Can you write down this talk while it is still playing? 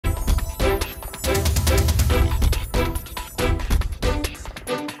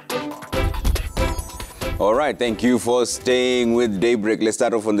All right, thank you for staying with Daybreak. Let's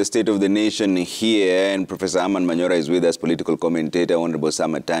start off on the state of the nation here. And Professor Aman Manyora is with us, political commentator. Honorable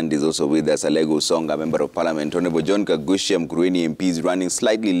Sam Atandi is also with us, Alego Songa, Member of Parliament. Honorable John Kagushia Mkurueni MP is running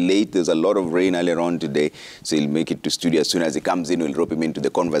slightly late. There's a lot of rain earlier on today, so he'll make it to studio as soon as he comes in. We'll drop him into the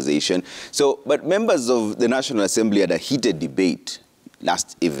conversation. But members of the National Assembly had a heated debate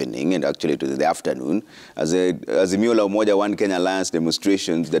last evening, and actually to the afternoon, as Azimio Umoja One Kenya Alliance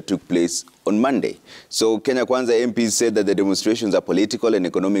demonstrations that took place on Monday. So Kenya Kwanza MPs said that the demonstrations are political and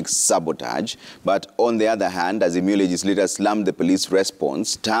economic sabotage, but on the other hand, Azimio legislators slammed the police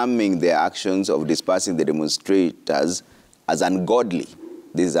response, terming their actions of dispersing the demonstrators as ungodly.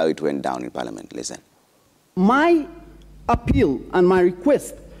 This is how it went down in Parliament. Listen. My appeal and my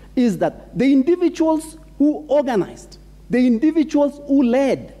request is that the individuals who organized, the individuals who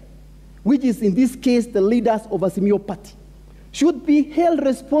led, which is in this case the leaders of Azimio Party, should be held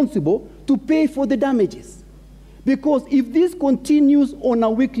responsible to pay for the damages. Because if this continues on a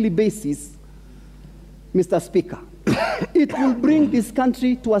weekly basis, Mr. Speaker, it will bring this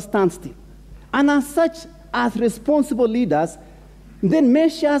country to a standstill. And as such, as responsible leaders, then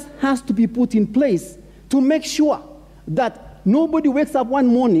measures has to be put in place to make sure that nobody wakes up one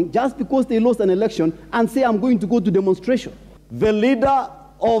morning just because they lost an election and say, I'm going to go to demonstration. The leader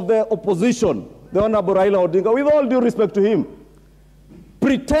of the opposition, the Honorable Raila Odinga, with all due respect to him,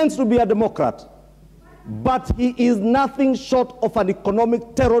 pretends to be a Democrat, but he is nothing short of an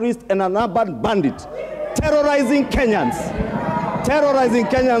economic terrorist and an urban bandit, terrorizing Kenyans,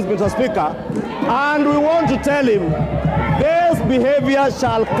 Mr. Speaker, and we want to tell him this behavior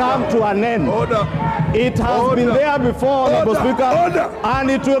shall come to an end. Order. It has been there before, Honorable Speaker, and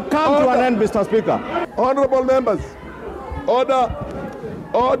it will come to an end, Mr. Speaker. Honorable members, order,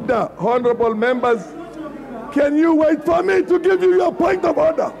 honorable members, can you wait for me to give you your point of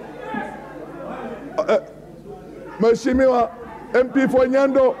order? Mheshimiwa MP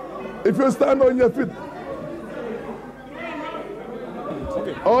Fonyando, if you stand on your feet.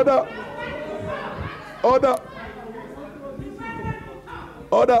 Order.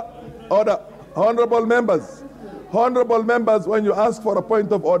 Honorable members, when you ask for a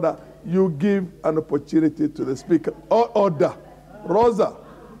point of order, you give an opportunity to the Speaker. Order. Rosa,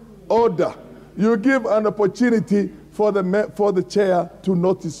 order. You give an opportunity for the chair to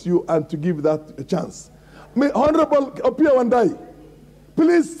notice you and to give that a chance. Honorable Opiah Wandayi,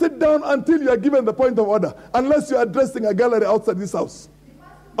 please sit down until you are given the point of order, unless you are addressing a gallery outside this house.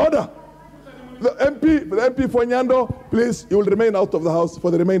 Order. The MP Fonyando, please, you will remain out of the house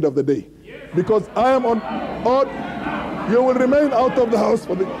for the remainder of the day. Because I am on order. You will remain out of the house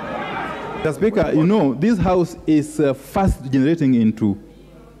for the... Mr. Speaker, you know, this house is fast degenerating into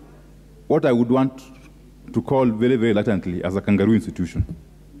what I would want to call very, very latently as a kangaroo institution.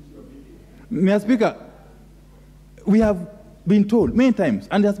 Mr. Speaker, we have been told many times,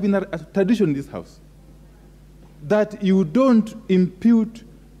 and there has been a tradition in this house, that you don't impute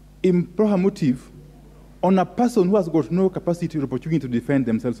improper motive on a person who has got no capacity or opportunity to defend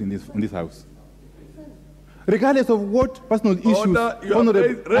themselves in this house. Regardless of what personal issues...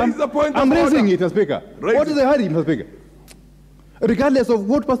 Raise the point I'm of order. raising it, Mr. Speaker. What is the hurry, Mr. Speaker? Regardless of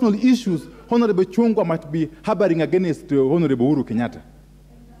what personal issues Honorable Chungwa might be harboring against Honorable Uhuru Kenyatta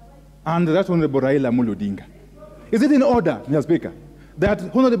and that Honorable Raila Amolo Odinga, is it in order, Mr. Speaker, that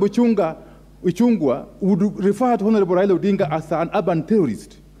Honorable Chungwa would refer to Honorable Raila Odinga as an urban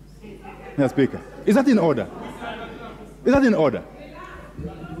terrorist? Mr. Speaker, is that in order? Is that in order?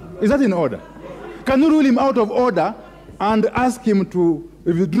 Is that in order? Can you rule him out of order and ask him to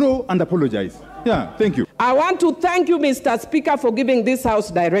withdraw and apologize? Yeah, thank you. I want to thank you, Mr. Speaker, for giving this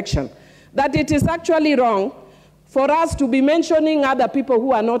House direction that it is actually wrong for us to be mentioning other people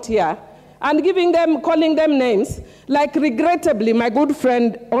who are not here and calling them names, like regrettably my good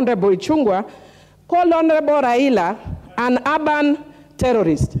friend Honorable Chungwa called Honorable Raila an urban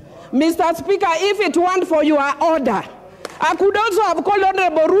terrorist. Mr. Speaker, if it weren't for your order, I could also have called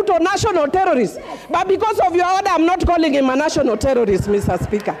Honorable Ruto national terrorist. But because of your order, I'm not calling him a national terrorist, Mr.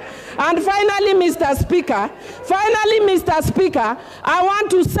 Speaker. And finally, Mr. Speaker, I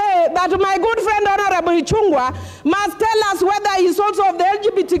want to say that my good friend Honorable Chungwa must tell us whether he's also of the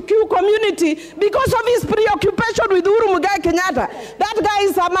LGBTQ community because of his preoccupation with Uhuru Muigai Kenyatta. That guy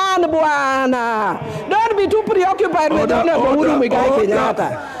is a man, Bwana. Don't be too preoccupied with Honorable Uhuru Muigai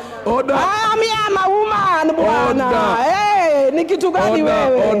Kenyatta. Order. I'm a woman, Bwana. Hey, nikitugani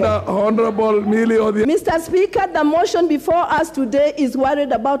wewe. Honorable Millie Odi. Mr. Speaker, the motion before us today is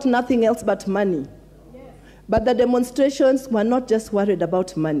worried about nothing else but money. Yes. But the demonstrations were not just worried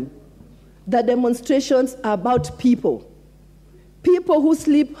about money. The demonstrations are about people. People who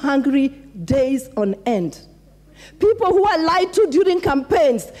sleep hungry days on end. People who are lied to during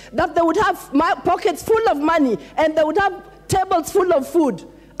campaigns that they would have pockets full of money and they would have tables full of food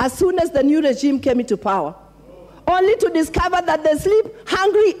as soon as the new regime came into power, only to discover that they sleep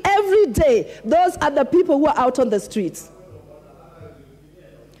hungry every day. Those are the people who are out on the streets.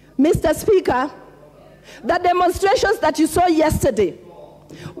 Mr. Speaker, the demonstrations that you saw yesterday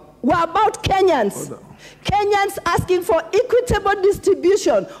were about Kenyans. Kenyans asking for equitable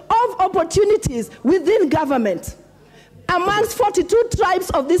distribution of opportunities within government amongst 42 tribes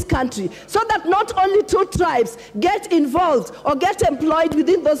of this country, so that not only 2 tribes get involved or get employed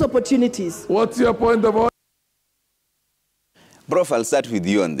within those opportunities. What's your point of order? Prof, I'll start with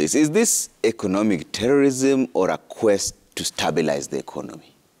you on this. Is this economic terrorism or a quest to stabilize the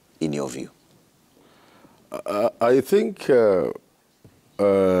economy, in your view? I think it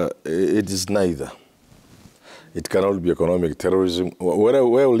is neither. It cannot be economic terrorism. Where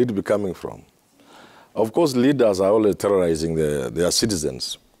will it be coming from? Of course, leaders are always terrorizing their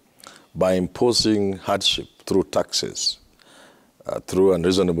citizens by imposing hardship through taxes, through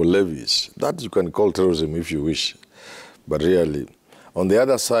unreasonable levies. That you can call terrorism if you wish, but really. On the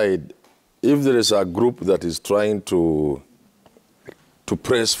other side, if there is a group that is trying to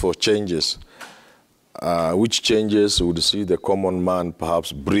press for changes, which changes would see the common man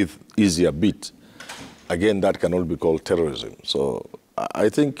perhaps breathe easier a bit, again, that cannot be called terrorism. So I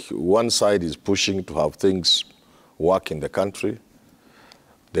think one side is pushing to have things work in the country.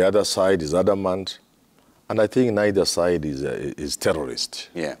 The other side is adamant. And I think neither side is terrorist.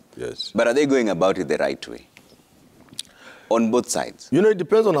 Yeah. Yes. But are they going about it the right way? On both sides? You know, it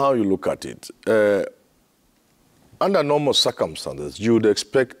depends on how you look at it. Under normal circumstances, you would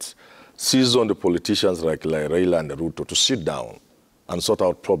expect seasoned politicians like Raila and Ruto to sit down and sort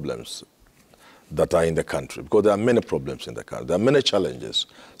out problems that are in the country, because there are many problems in the country. There are many challenges.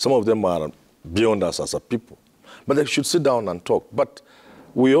 Some of them are beyond us as a people. But they should sit down and talk. But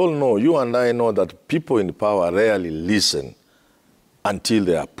we all know, you and I know, that people in power rarely listen until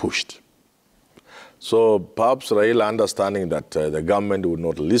they are pushed. So perhaps Raila, understanding that the government would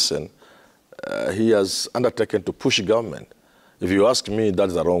not listen, he has undertaken to push government. If you ask me,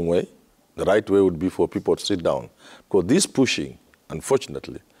 that's the wrong way. The right way would be for people to sit down. Because this pushing,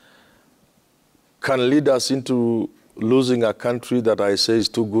 unfortunately, can lead us into losing a country that I say is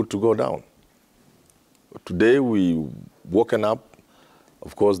too good to go down. Today we woken up,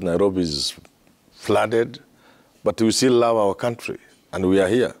 of course Nairobi is flooded, but we still love our country and we are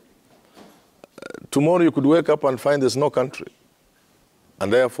here. Tomorrow you could wake up and find there's no country.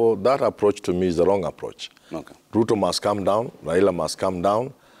 And therefore that approach to me is the wrong approach. Okay. Ruto must come down, Raila must come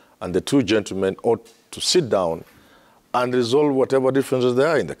down, and the 2 gentlemen ought to sit down and resolve whatever differences there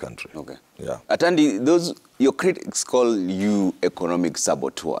are in the country. Okay. Yeah. Atandi, your critics call you economic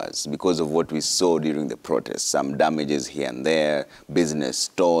saboteurs because of what we saw during the protests. Some damages here and there, business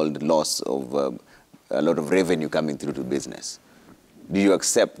stalled, loss of a lot of revenue coming through to business. Do you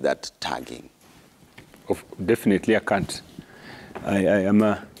accept that tagging? Definitely, I can't.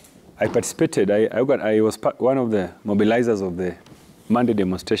 I participated. I was one of the mobilizers of the Monday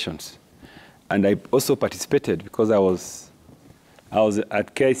demonstrations. And I also participated because I was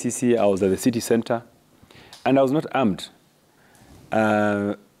at KICC, I was at the city center, and I was not armed.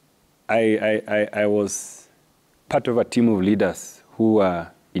 I was part of a team of leaders who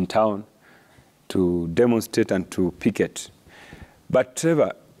were in town to demonstrate and to picket. But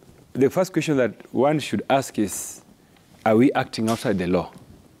Trevor, the first question that one should ask is, are we acting outside the law?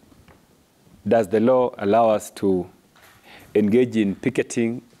 Does the law allow us to engage in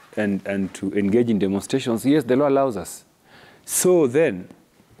picketing and to engage in demonstrations? Yes, the law allows us. So then,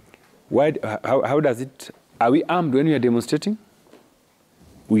 how does it, are we armed when we are demonstrating?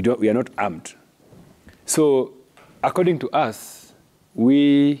 We are not armed. So according to us,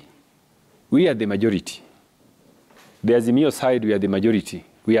 we are the majority. The Azimio side, we are the majority.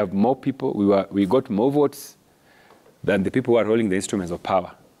 We have more people, we got more votes than the people who are holding the instruments of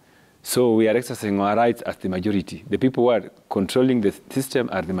power. So we are exercising our rights as the majority. The people who are controlling the system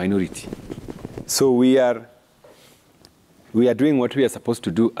are the minority. So we are doing what we are supposed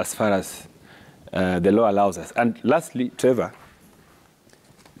to do as far as the law allows us. And lastly, Trevor,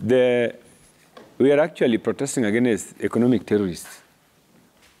 we are actually protesting against economic terrorists.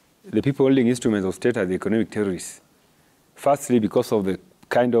 The people holding instruments of state are the economic terrorists. Firstly, because of the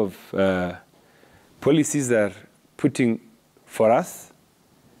kind of policies they are putting for us,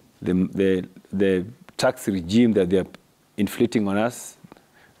 the tax regime that they are inflicting on us.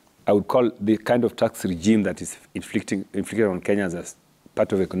 I would call the kind of tax regime that is inflicted on Kenyans as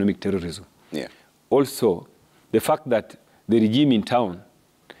part of economic terrorism. Yeah. Also, the fact that the regime in town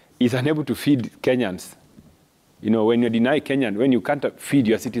is unable to feed Kenyans. You know, when you deny Kenyan, when you can't feed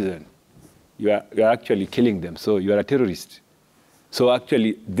your citizen, you are actually killing them. So you are a terrorist. So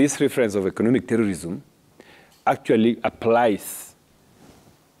actually, this reference of economic terrorism actually applies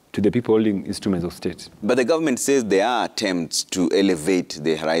to the people holding instruments of state. But the government says there are attempts to elevate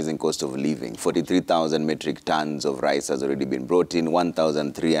the rising cost of living. 43,000 metric tons of rice has already been brought in.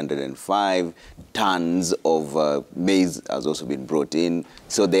 1,305 tons of maize has also been brought in.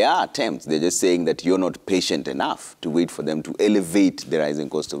 So there are attempts. They're just saying that you're not patient enough to wait for them to elevate the rising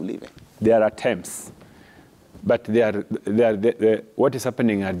cost of living. There are attempts. But what is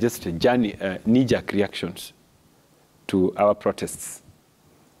happening are just knee-jerk reactions to our protests.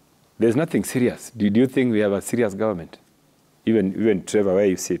 There's nothing serious. Do you think we have a serious government? Even Trevor, where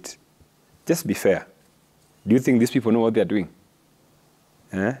you sit. Just be fair. Do you think these people know what they're doing?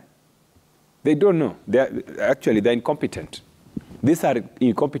 They don't know. They're incompetent. These are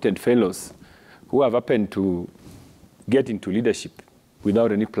incompetent fellows who have happened to get into leadership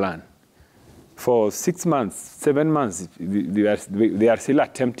without any plan. For 6 months, 7 months, they are still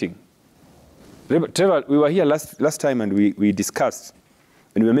attempting. Trevor, we were here last time and we discussed,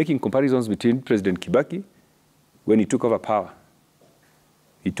 and we were making comparisons between President Kibaki when he took over power.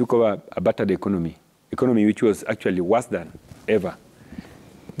 He took over a battered economy which was actually worse than ever.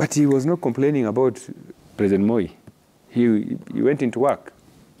 But he was not complaining about President Moi. He went into work,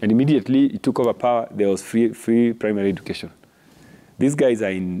 and immediately he took over power. There was free primary education. These guys are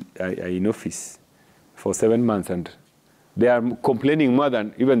in office for 7 months, and they are complaining more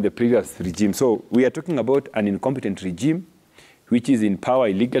than even the previous regime. So we are talking about an incompetent regime which is in power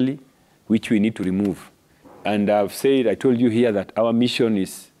illegally, which we need to remove. And I told you here that our mission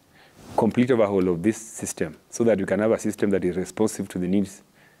is complete overhaul of this system so that we can have a system that is responsive to the needs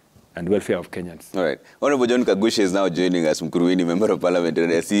and welfare of Kenyans. All right. Honorable John Kagusha is now joining us, Mkuruwini, Member of Parliament,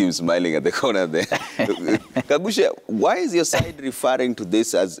 and I see him smiling at the corner there. Kagusha, why is your side referring to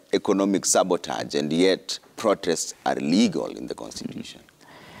this as economic sabotage, and yet protests are legal in the Constitution?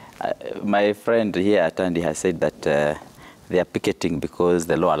 My friend here, Atandi, has said that they are picketing because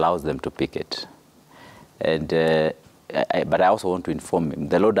the law allows them to picket. And, but I also want to inform him,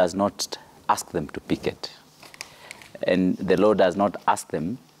 the law does not ask them to picket. And the law does not ask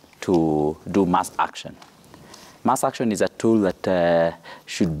them to do mass action. Mass action is a tool that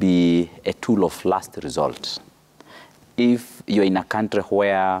should be a tool of last resort. If you're in a country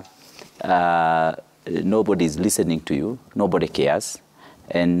where nobody is listening to you, nobody cares,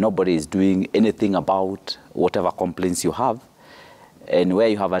 and nobody is doing anything about whatever complaints you have, and where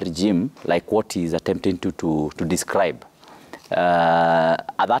you have a regime like what he is attempting to describe,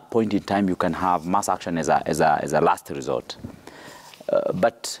 at that point in time you can have mass action as a last resort.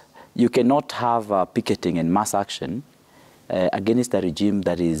 But you cannot have picketing and mass action against a regime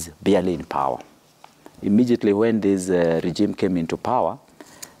that is barely in power. Immediately when this regime came into power,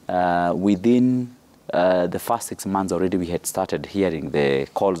 within the first 6 months already we had started hearing the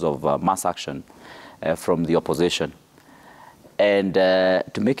calls of mass action from the opposition. And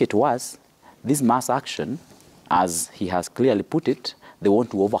to make it worse, this mass action, as he has clearly put it, they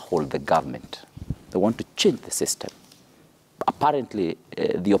want to overhaul the government. They want to change the system. Apparently,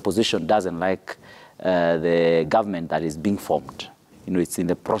 the opposition doesn't like the government that is being formed. You know, it's in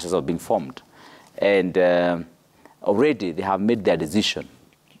the process of being formed. And already they have made their decision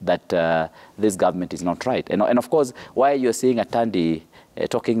that this government is not right. And of course, why you're seeing Atandi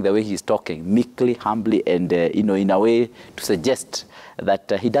talking the way he's talking, meekly, humbly, and you know, in a way to suggest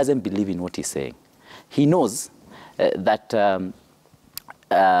that he doesn't believe in what he's saying. He knows that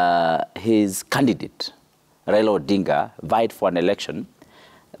his candidate, Raila Odinga, vied for an election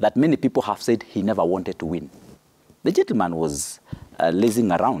that many people have said he never wanted to win. The gentleman was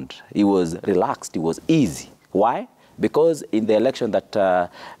lazing around. He was relaxed. He was easy. Why? Because in the election that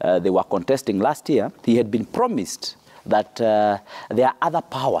they were contesting last year, he had been promised that there are other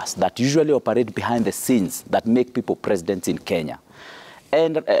powers that usually operate behind the scenes that make people presidents in Kenya.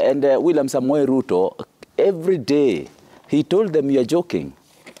 And William Samoei Ruto, every day, he told them, you're joking.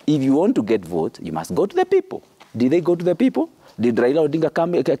 If you want to get votes, you must go to the people. Did they go to the people? Did Raila Odinga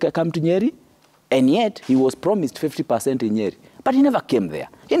come to Nyeri? And yet, he was promised 50% in Nyeri. But he never came there.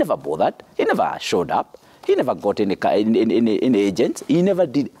 He never bothered. He never showed up. He never got any agents. He never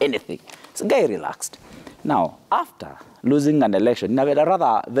did anything. So the guy relaxed. Now, after losing an election in a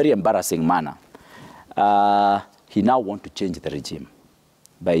rather very embarrassing manner, he now wants to change the regime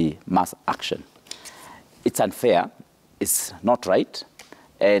by mass action. It's unfair. It's not right.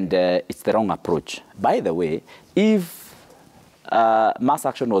 And it's the wrong approach. By the way, if mass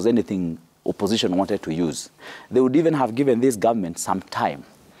action was anything opposition wanted to use, they would even have given this government some time,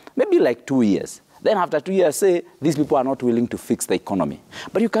 maybe like 2 years. Then after 2 years, say, these people are not willing to fix the economy.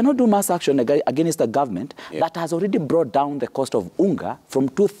 But you cannot do mass action against a government that has already brought down the cost of unga from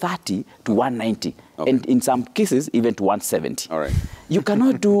 230 to 190, and in some cases, even to 170. All right. You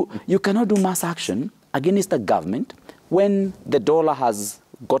cannot do mass action against a government when the dollar has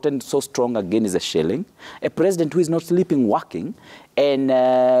gotten so strong against the shilling, a president who is not sleeping, working, and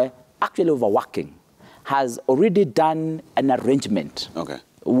actually overworking, has already done an arrangement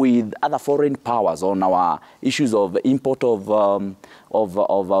with other foreign powers on our issues of import of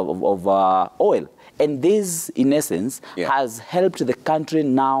oil. And this, in essence, has helped the country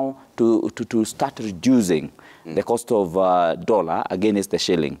now to start reducing the cost of dollar against the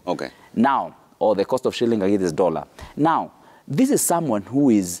shilling. Now, or the cost of shilling against the dollar. Now, this is someone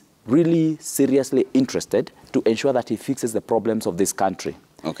who is really seriously interested to ensure that he fixes the problems of this country.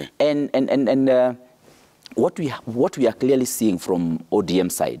 And what we are clearly seeing from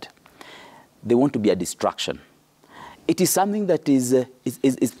ODM side, they want to be a distraction. It is something that is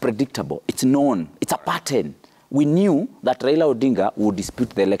predictable. It's known. It's a pattern. We knew that Raila Odinga would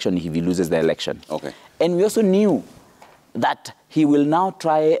dispute the election if he loses the election. And we also knew that he will now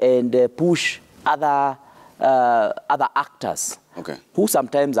try and push other actors who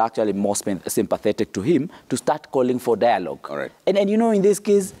sometimes are actually more sympathetic to him to start calling for dialogue. And you know, in this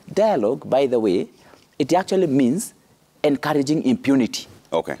case, dialogue, by the way, it actually means encouraging impunity.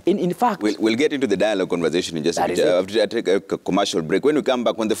 In fact, we'll get into the dialogue conversation in just a minute. After I take a commercial break. When we come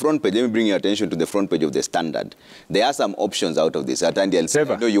back on the front page, let me bring your attention to the front page of the Standard. There are some options out of this. I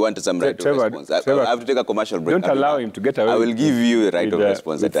know you want some right of response. I have to take a commercial break. Don't allow him to get away. I will give you a right of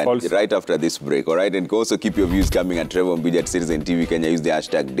response right after this break. All right, and also keep your views coming at Trevor Mbidi at Citizen TV Kenya. Use the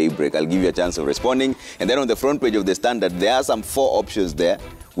hashtag Daybreak. I'll give you a chance of responding. And then on the front page of the Standard, there are some 4 options there.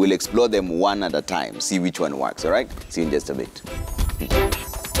 We'll explore them one at a time. See which one works. All right. See you in just a bit.